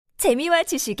재미와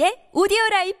지식의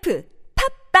오디오라이프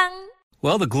팝빵.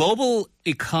 Well, the global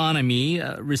economy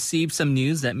received some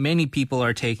news that many people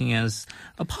are taking as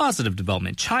a positive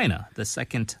development. China, the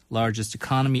second largest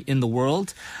economy in the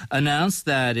world, announced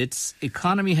that its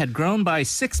economy had grown by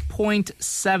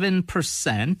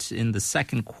 6.7% in the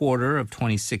second quarter of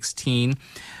 2016,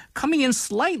 coming in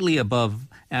slightly above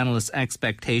analysts'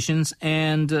 expectations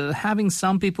and having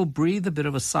some people breathe a bit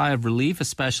of a sigh of relief,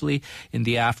 especially in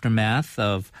the aftermath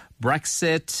of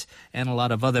Brexit and a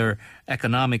lot of other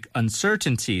economic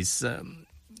uncertainties.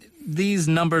 These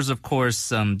numbers, of course,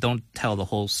 don't tell the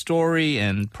whole story,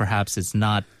 and perhaps it's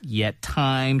not yet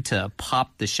time to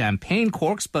pop the champagne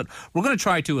corks, but we're going to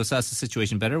try to assess the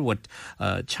situation better, what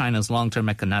China's long-term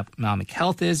economic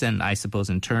health is, and I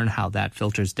suppose in turn how that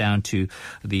filters down to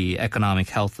the economic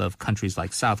health of countries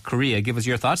like South Korea. Give us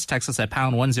your thoughts. Text us at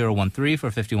pound 1013 for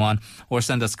 51, or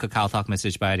send us a Kakao Talk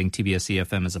message by adding TBS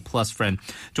EFM as a plus friend.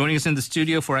 Joining us in the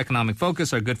studio for Economic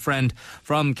Focus, our good friend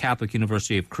from Catholic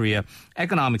University of Korea,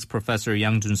 economics Professor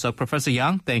Yang Jun-suk. Professor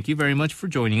Yang, thank you very much for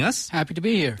joining us. Happy to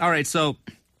be here. All right, so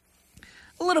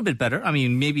a little bit better. I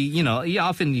mean, maybe,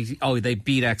 they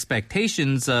beat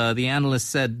expectations. The analyst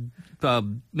said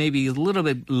maybe a little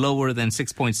bit lower than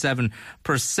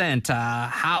 6.7%.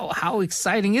 How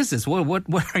exciting is this?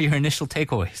 What are your initial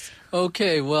takeaways?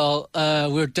 Okay, well,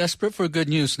 we're desperate for good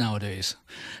news nowadays.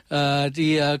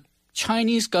 The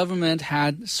Chinese government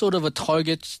had sort of a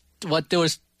target, what they were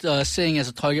saying as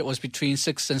a target was between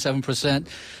 6 and 7%.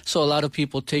 So a lot of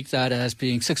people take that as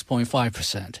being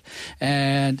 6.5%.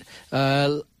 And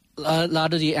a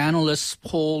lot of the analysts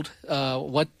polled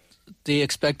what they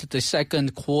expected the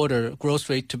second quarter growth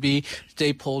rate to be.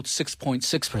 They polled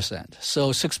 6.6%.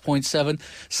 So 6.7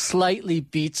 slightly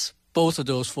beats both of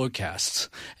those forecasts.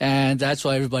 And that's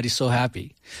why everybody's so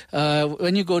happy.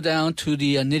 When you go down to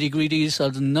the nitty-gritties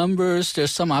of the numbers,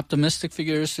 there's some optimistic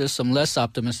figures, there's some less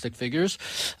optimistic figures.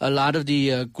 A lot of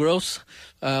the growth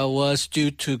was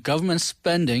due to government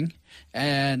spending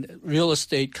and real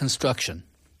estate construction.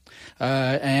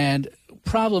 And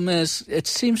problem is, it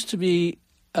seems to be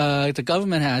the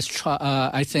government has,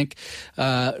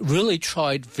 really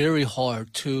tried very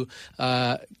hard to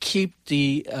keep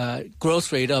the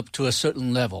growth rate up to a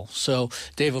certain level. So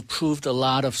they've approved a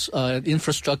lot of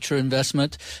infrastructure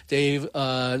investment. They've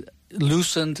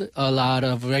loosened a lot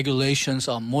of regulations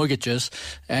on mortgages,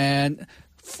 and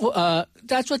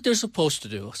that's what they're supposed to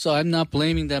do. So I'm not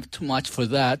blaming them too much for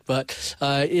that, but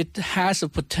it has a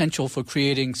potential for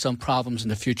creating some problems in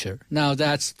the future. Now,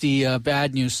 that's the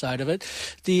bad news side of it.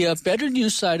 The better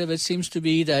news side of it seems to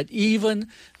be that even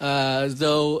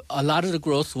though a lot of the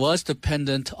growth was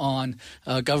dependent on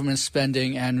government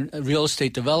spending and real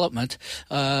estate development,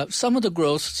 some of the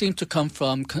growth seemed to come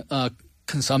from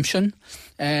consumption,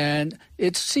 and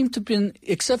it seemed to have been,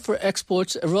 except for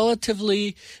exports, a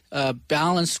relatively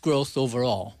balanced growth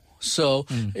overall. So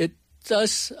it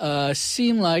does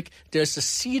seem like there's a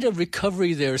seed of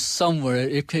recovery there somewhere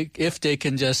if they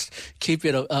can just keep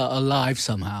it alive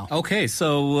somehow. Okay,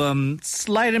 so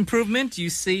slight improvement. You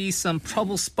see some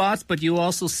trouble spots, but you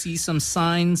also see some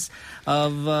signs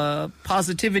of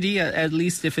positivity, at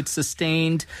least if it's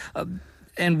sustained.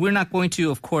 And we're not going to,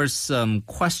 of course,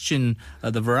 question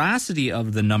the veracity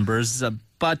of the numbers,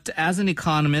 but as an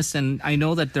economist, and I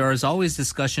know that there is always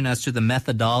discussion as to the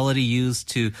methodology used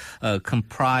to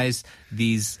comprise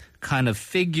these kind of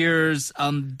figures.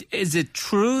 Is it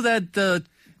true that the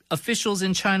officials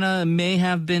in China may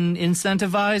have been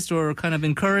incentivized or kind of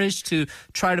encouraged to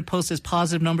try to post as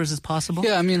positive numbers as possible?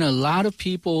 Yeah, I mean, a lot of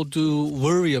people do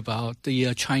worry about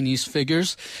the Chinese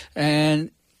figures,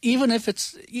 and even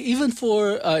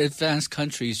for advanced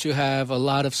countries, you have a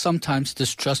lot of sometimes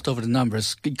distrust over the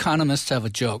numbers. Economists have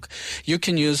a joke. You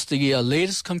can use the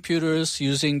latest computers,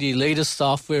 using the latest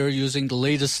software, using the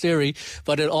latest theory,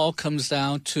 but it all comes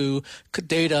down to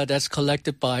data that's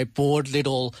collected by bored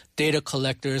little data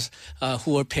collectors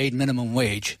who are paid minimum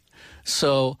wage.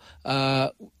 So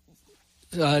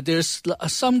there's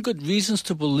some good reasons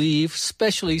to believe,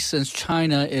 especially since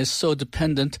China is so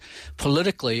dependent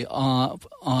politically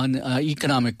on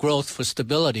economic growth for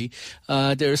stability.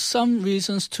 There's some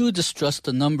reasons to distrust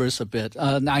the numbers a bit.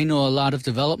 I know a lot of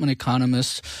development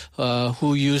economists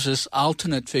who uses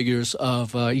alternate figures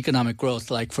of economic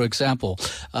growth, like, for example,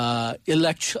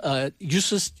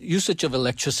 usage of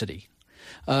electricity.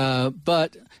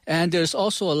 And there's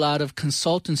also a lot of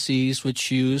consultancies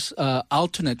which use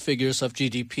alternate figures of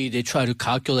GDP. They try to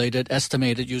calculate it,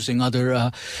 estimate it using other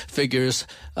figures.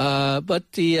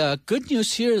 But the good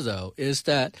news here, though, is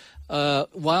that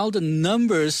while the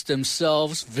numbers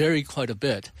themselves vary quite a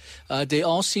bit, they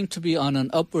all seem to be on an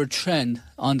upward trend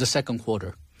on the second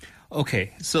quarter.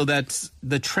 Okay, so that's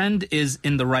the trend is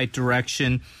in the right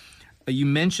direction. You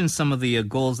mentioned some of the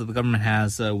goals that the government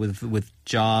has with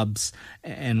jobs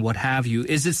and what have you.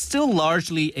 Is it still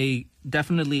largely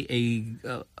definitely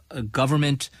a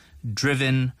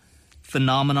government-driven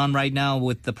phenomenon right now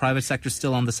with the private sector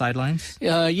still on the sidelines?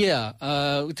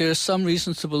 There's some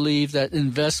reasons to believe that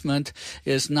investment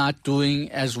is not doing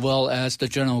as well as the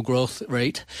general growth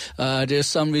rate. There's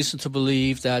some reason to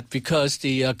believe that because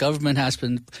the government has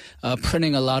been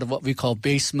printing a lot of what we call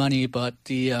base money, but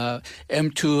the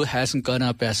M2 hasn't gone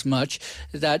up as much,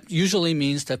 that usually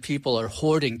means that people are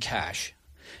hoarding cash.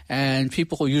 And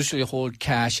people usually hold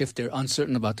cash if they're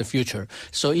uncertain about the future.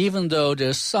 So even though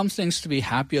there's some things to be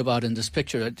happy about in this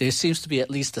picture, there seems to be at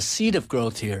least a seed of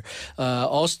growth here.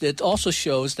 It also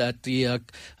shows that the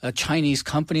Chinese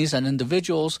companies and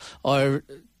individuals are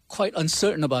quite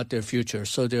uncertain about their future,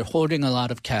 so they're holding a lot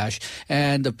of cash.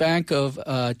 And the Bank of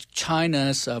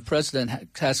China's president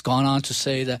has gone on to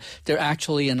say that they're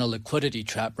actually in a liquidity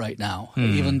trap right now,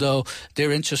 even though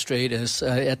their interest rate is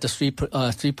at the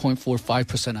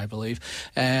 3.45%, I believe.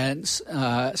 And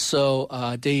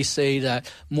so they say that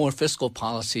more fiscal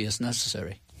policy is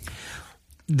necessary.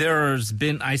 There's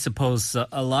been, I suppose,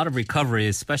 a lot of recovery,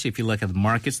 especially if you look at the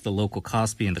markets, the local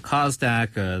Kospi and the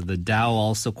Kosdaq, the Dow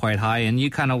also quite high. And you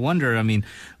kind of wonder, I mean,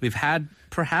 we've had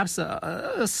perhaps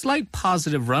a slight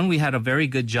positive run. We had a very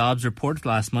good jobs report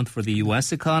last month for the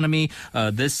U.S. economy.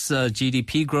 This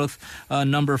GDP growth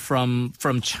number from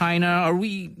China, are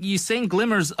you saying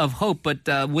glimmers of hope?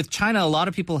 But with China, a lot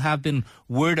of people have been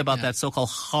worried about that so-called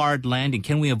hard landing.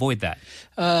 Can we avoid that?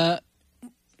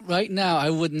 Right now,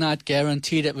 I would not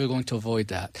guarantee that we're going to avoid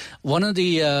that. One of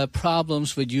the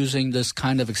problems with using this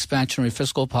kind of expansionary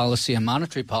fiscal policy and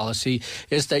monetary policy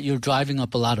is that you're driving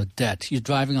up a lot of debt. You're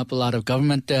driving up a lot of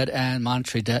government debt and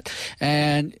monetary debt.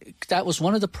 And that was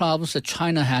one of the problems that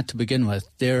China had to begin with.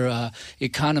 Their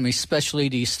economy, especially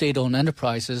the state-owned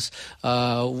enterprises,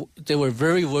 they were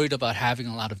very worried about having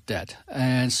a lot of debt.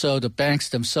 And so the banks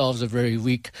themselves are very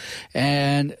weak.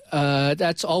 And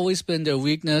that's always been their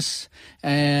weakness.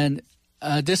 And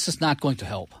this is not going to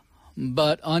help.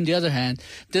 But on the other hand,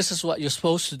 this is what you're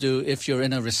supposed to do if you're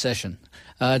in a recession.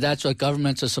 That's what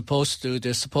governments are supposed to do.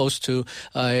 They're supposed to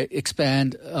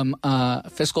expand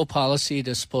fiscal policy.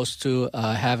 They're supposed to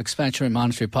have expansionary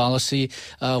monetary policy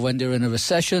when they're in a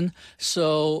recession.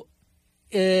 So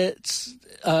it's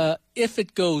if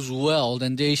it goes well,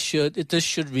 then this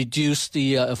should reduce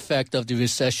the effect of the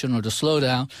recession or the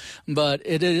slowdown. But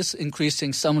it is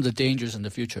increasing some of the dangers in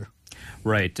the future.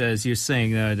 Right. As you're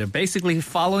saying, they're basically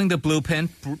following the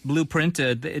blueprint.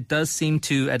 It does seem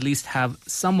to at least have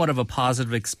somewhat of a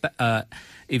positive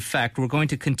effect. We're going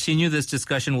to continue this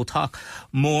discussion. We'll talk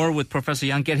more with Professor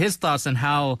Yang, get his thoughts on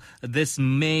how this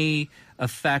may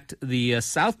affect the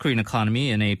South Korean economy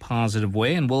in a positive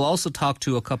way. And we'll also talk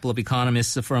to a couple of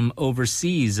economists from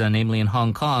overseas, namely in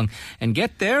Hong Kong, and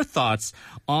get their thoughts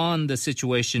on the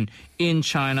situation in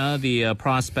China, the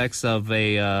prospects of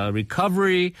a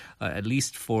recovery, at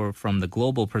least from the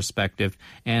global perspective,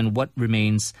 and what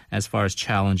remains as far as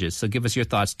challenges. So give us your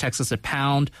thoughts. Text us at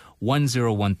pound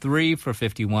 1013 for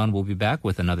 51. We'll be back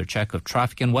with another check of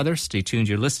traffic and weather. Stay tuned.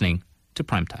 You're listening to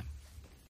Primetime.